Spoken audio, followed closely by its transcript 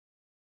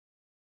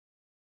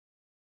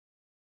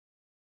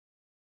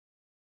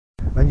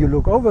When you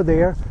look over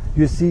there,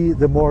 you see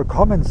the more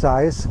common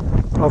size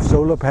of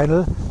solar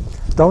panel.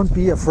 Don't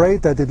be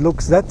afraid that it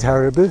looks that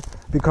terrible,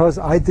 because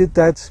I did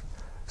that,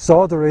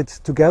 solder it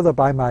together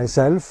by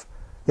myself.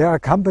 There are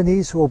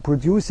companies who are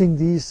producing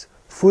these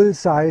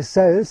full-size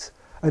cells,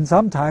 and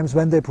sometimes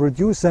when they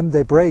produce them,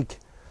 they break.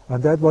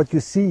 And that's what you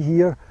see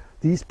here.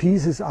 These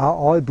pieces are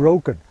all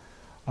broken.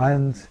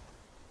 And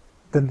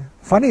the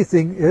funny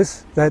thing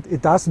is that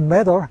it doesn't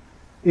matter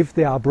if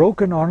they are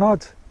broken or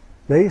not.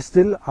 They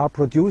still are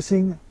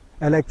producing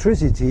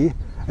electricity,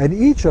 and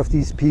each of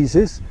these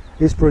pieces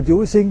is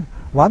producing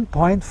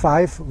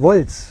 1.5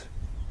 volts.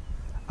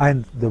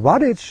 And the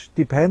wattage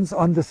depends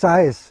on the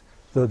size.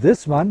 So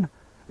this one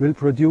will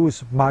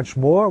produce much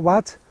more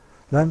watt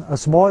than a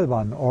small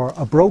one or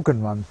a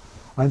broken one.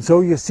 And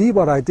so you see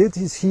what I did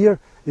is here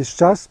is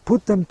just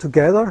put them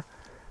together.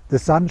 The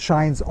sun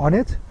shines on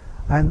it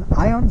and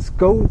ions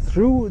go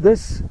through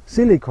this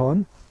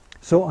silicon.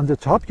 So on the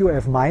top you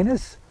have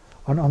minus,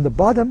 and on the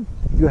bottom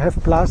you have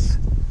plus.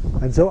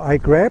 And so I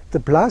grab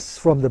the plus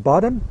from the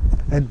bottom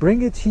and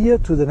bring it here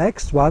to the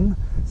next one.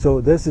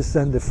 So this is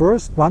then the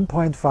first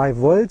 1.5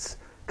 volts,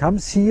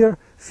 comes here,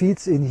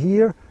 feeds in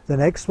here. The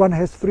next one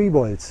has 3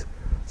 volts.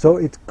 So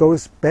it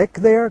goes back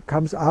there,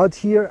 comes out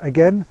here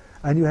again,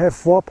 and you have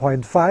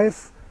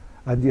 4.5,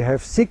 and you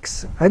have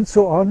 6, and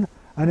so on.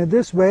 And in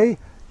this way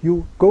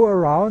you go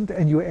around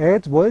and you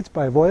add volt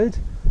by volt.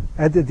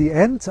 And at the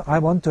end I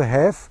want to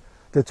have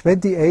the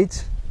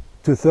 28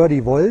 to 30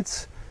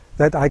 volts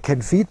that I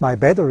can feed my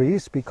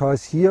batteries,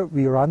 because here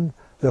we run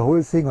the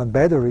whole thing on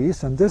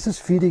batteries, and this is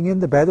feeding in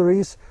the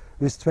batteries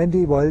with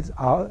 20 volts,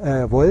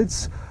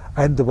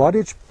 and the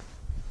wattage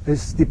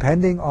is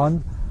depending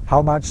on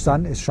how much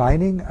sun is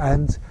shining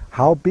and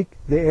how big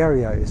the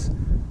area is.